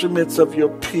as instruments of your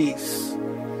peace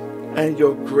and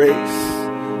your grace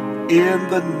in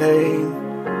the name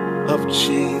of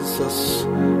Jesus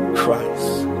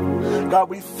Christ. God,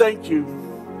 we thank you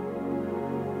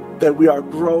that we are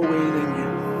growing in you.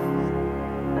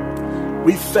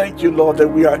 We thank you, Lord, that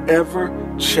we are ever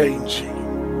changing,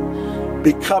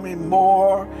 becoming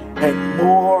more and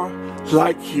more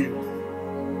like you,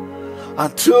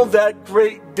 until that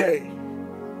great day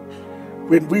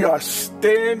when we are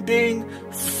standing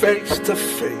face to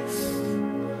face.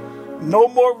 No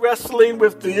more wrestling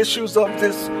with the issues of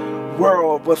this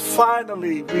world, but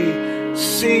finally we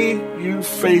see you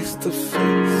face to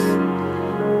face.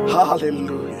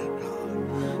 Hallelujah,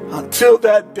 God. Until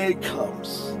that day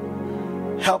comes,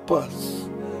 help us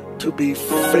to be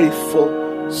faithful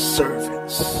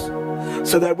servants,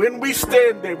 so that when we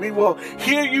stand there, we will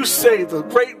hear you say the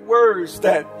great words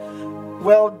that,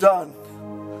 well done,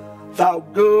 thou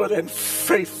good and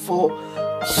faithful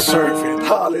servant.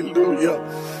 Hallelujah.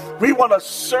 We want to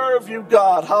serve you,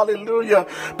 God. Hallelujah.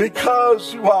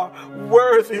 Because you are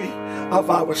worthy of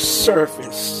our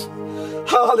service.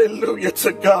 Hallelujah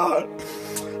to God.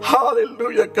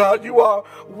 Hallelujah, God. You are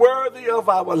worthy of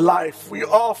our life. We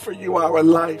offer you our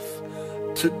life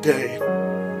today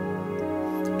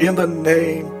in the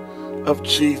name of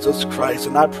Jesus Christ.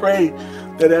 And I pray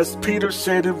that, as Peter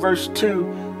said in verse 2,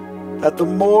 that the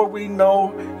more we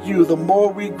know you, the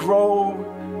more we grow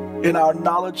in our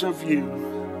knowledge of you,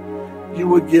 you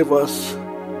will give us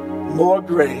more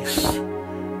grace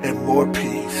and more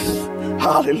peace.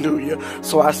 Hallelujah.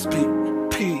 So I speak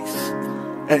peace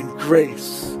and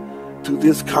grace to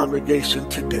this congregation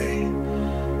today.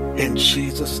 In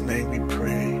Jesus' name we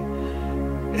pray.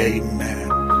 Amen.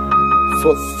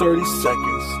 For 30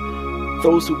 seconds,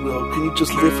 those who will, can you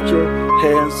just lift your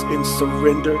hands in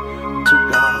surrender to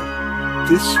God?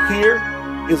 This here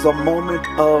is a moment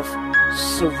of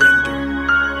surrender.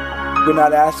 We're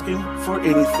not asking for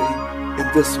anything in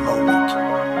this moment.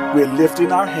 We're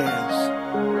lifting our hands,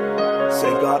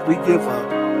 saying, God, we give up.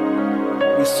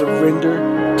 We surrender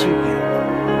to you.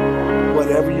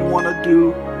 Whatever you want to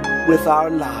do with our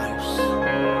lives,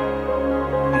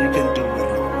 you can do it,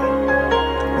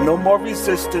 Lord. No more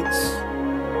resistance.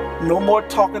 No more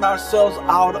talking ourselves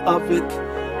out of it.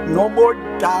 No more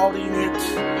doubting it.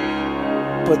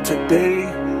 But today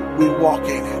we walk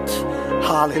in it.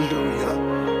 Hallelujah.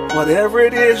 Whatever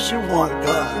it is you want,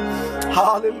 God.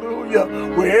 Hallelujah.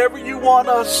 Wherever you want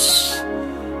us,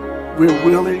 we're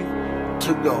willing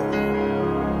to go.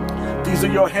 These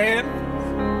are your hands.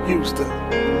 Use them.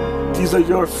 These are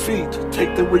your feet.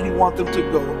 Take them where you want them to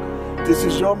go. This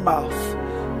is your mouth.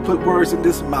 Put words in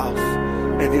this mouth,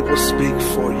 and it will speak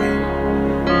for you.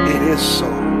 It is so.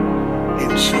 In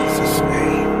Jesus'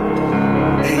 name.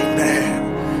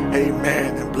 Amen.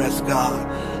 Amen. And bless God.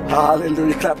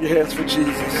 Hallelujah. Clap your hands for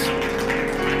Jesus.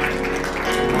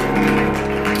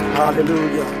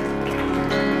 Hallelujah.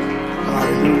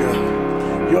 Hallelujah.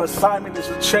 Your assignment is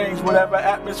to change whatever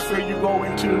atmosphere you go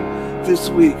into this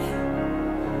week.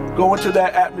 Go into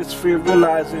that atmosphere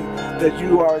realizing that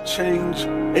you are a change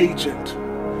agent.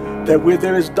 That where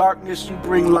there is darkness, you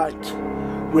bring light.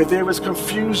 Where there is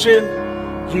confusion,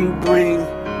 you bring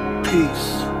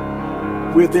peace.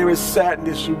 Where there is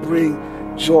sadness, you bring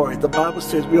joy. The Bible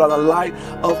says we are the light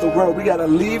of the world. We got to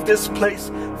leave this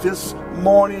place this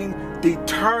morning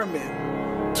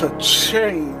determined to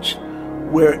change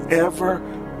wherever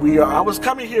we are. I was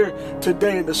coming here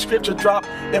today and the scripture dropped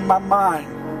in my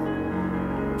mind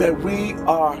that we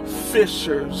are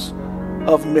fishers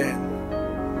of men.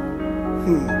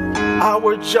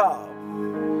 Our job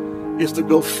is to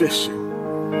go fishing.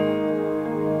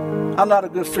 I'm not a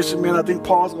good fisherman. I think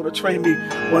Paul's going to train me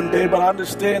one day, but I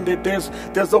understand that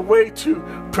there's a way to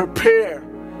prepare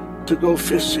to go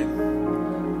fishing.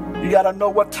 You got to know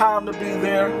what time to be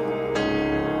there,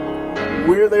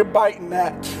 where they're biting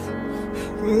at.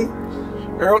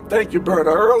 Earl, thank you, Berta.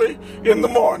 Early in the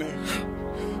morning.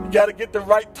 You got to get the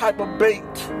right type of bait.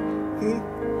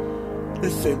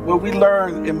 Listen, what we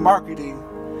learn in marketing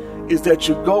is that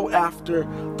you go after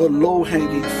the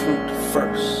low-hanging fruit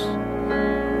first.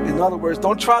 In other words,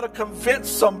 don't try to convince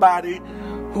somebody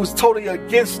who's totally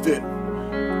against it.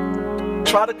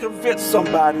 Try to convince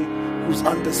somebody who's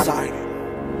undecided.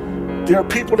 There are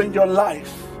people in your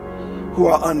life who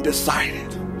are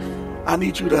undecided. I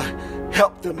need you to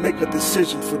help them make a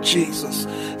decision for Jesus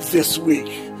this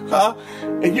week. Huh?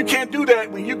 And you can't do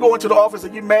that when you go into the office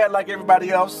and you're mad like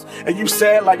everybody else, and you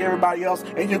sad like everybody else,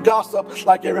 and you gossip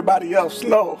like everybody else.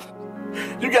 No.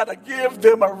 You got to give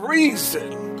them a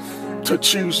reason to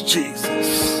choose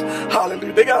Jesus.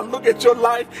 Hallelujah. They got to look at your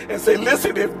life and say,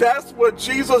 listen, if that's what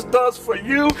Jesus does for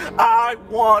you, I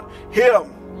want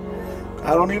him.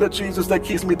 I don't need a Jesus that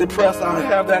keeps me depressed. I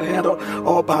have that handled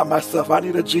all by myself. I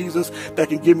need a Jesus that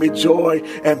can give me joy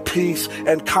and peace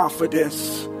and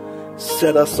confidence.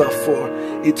 Set us up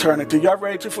for eternity. Y'all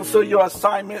ready to fulfill your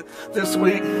assignment this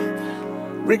week?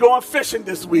 We're going fishing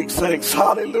this week, saints.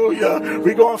 Hallelujah.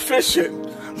 We're going fishing.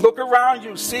 Look around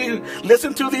you. See,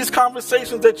 listen to these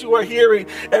conversations that you are hearing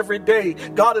every day.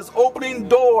 God is opening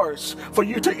doors for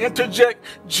you to interject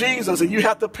Jesus, and you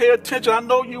have to pay attention. I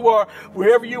know you are,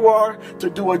 wherever you are, to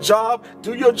do a job,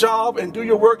 do your job and do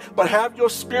your work, but have your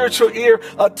spiritual ear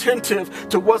attentive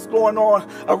to what's going on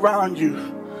around you.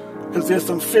 Because there's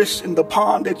some fish in the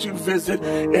pond that you visit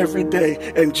every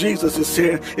day, and Jesus is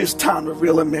saying it's time to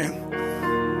reel them in.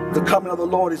 The coming of the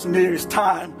Lord is near. It's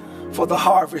time for the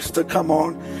harvest to come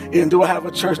on. And do I have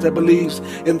a church that believes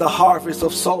in the harvest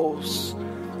of souls?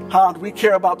 Huh? We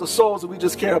care about the souls, and we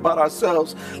just care about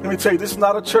ourselves. Let me tell you, this is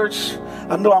not a church.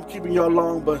 I know I'm keeping you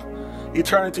long, but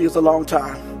eternity is a long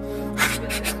time.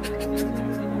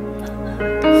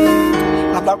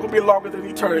 I'm not going to be longer than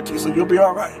eternity, so you'll be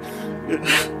all right.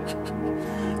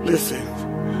 Listen,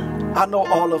 I know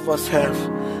all of us have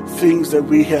things that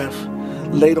we have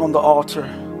laid on the altar,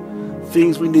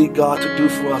 things we need God to do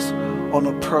for us on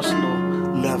a personal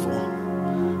level,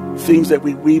 things that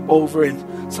we weep over, and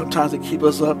sometimes it keep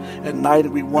us up at night,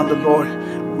 and we wonder, Lord,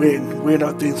 when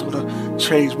are things going to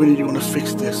change? When are you going to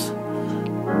fix this?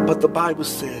 But the Bible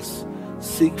says,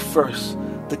 seek first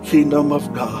the kingdom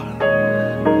of God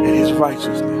and his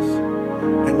righteousness,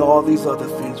 and all these other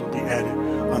things will be added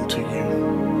unto you.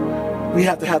 We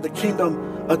have to have the kingdom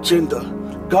agenda.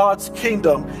 God's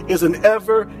kingdom is an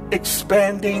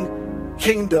ever-expanding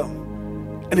kingdom.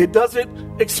 And it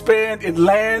doesn't expand in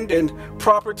land and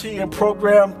property and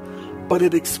program, but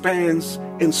it expands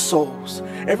in souls.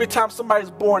 Every time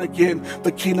somebody's born again,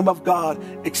 the kingdom of God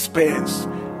expands.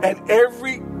 And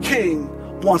every king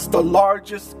wants the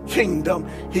largest kingdom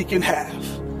he can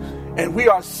have. And we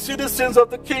are citizens of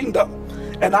the kingdom.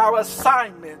 And our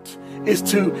assignment is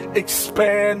to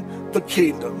expand the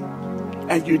kingdom.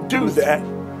 And you do that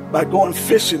by going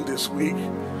fishing this week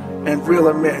and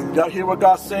reeling men. Y'all hear what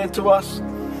God's saying to us?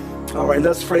 All right,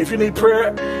 let's pray. If you need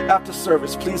prayer after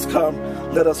service, please come.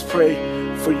 Let us pray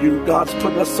for you. God's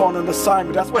putting us on an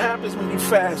assignment. That's what happens when you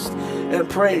fast and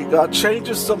pray. God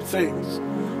changes some things,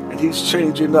 and he's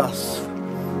changing us.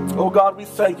 Oh God, we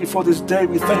thank you for this day.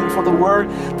 We thank you for the word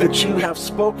that you have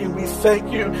spoken. We thank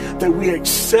you that we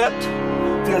accept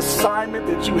the assignment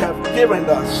that you have given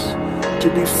us to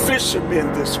be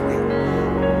fishermen this week.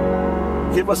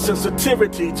 Give us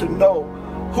sensitivity to know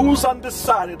who's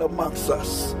undecided amongst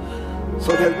us,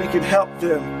 so that we can help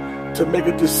them to make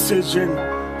a decision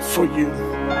for you.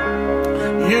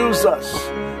 Use us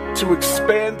to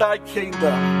expand thy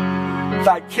kingdom.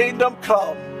 Thy kingdom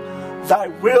come, thy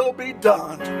will be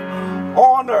done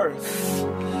on earth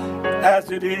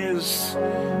as it is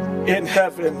in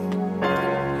heaven.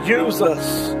 Use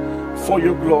us for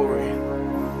your glory.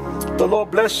 The Lord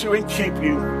bless you and keep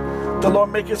you. The Lord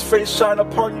make his face shine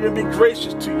upon you and be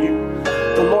gracious to you.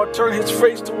 The Lord turn his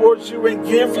face towards you and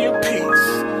give you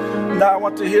peace. Now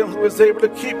unto him who is able to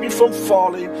keep you from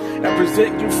falling and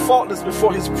present you faultless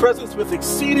before his presence with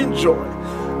exceeding joy.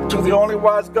 To the only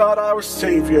wise God, our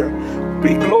Savior,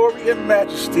 be glory and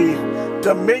majesty,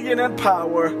 dominion and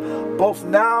power, both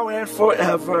now and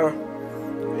forever.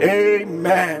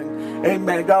 Amen.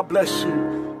 Amen. God bless you.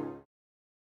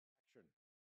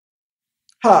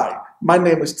 Hi, my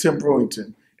name is Tim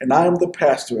Brewington, and I am the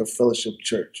pastor of Fellowship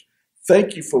Church.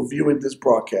 Thank you for viewing this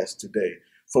broadcast today.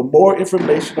 For more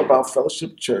information about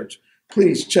Fellowship Church,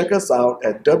 please check us out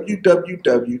at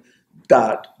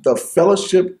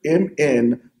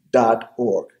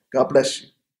www.thefellowshipmn.org. God bless you.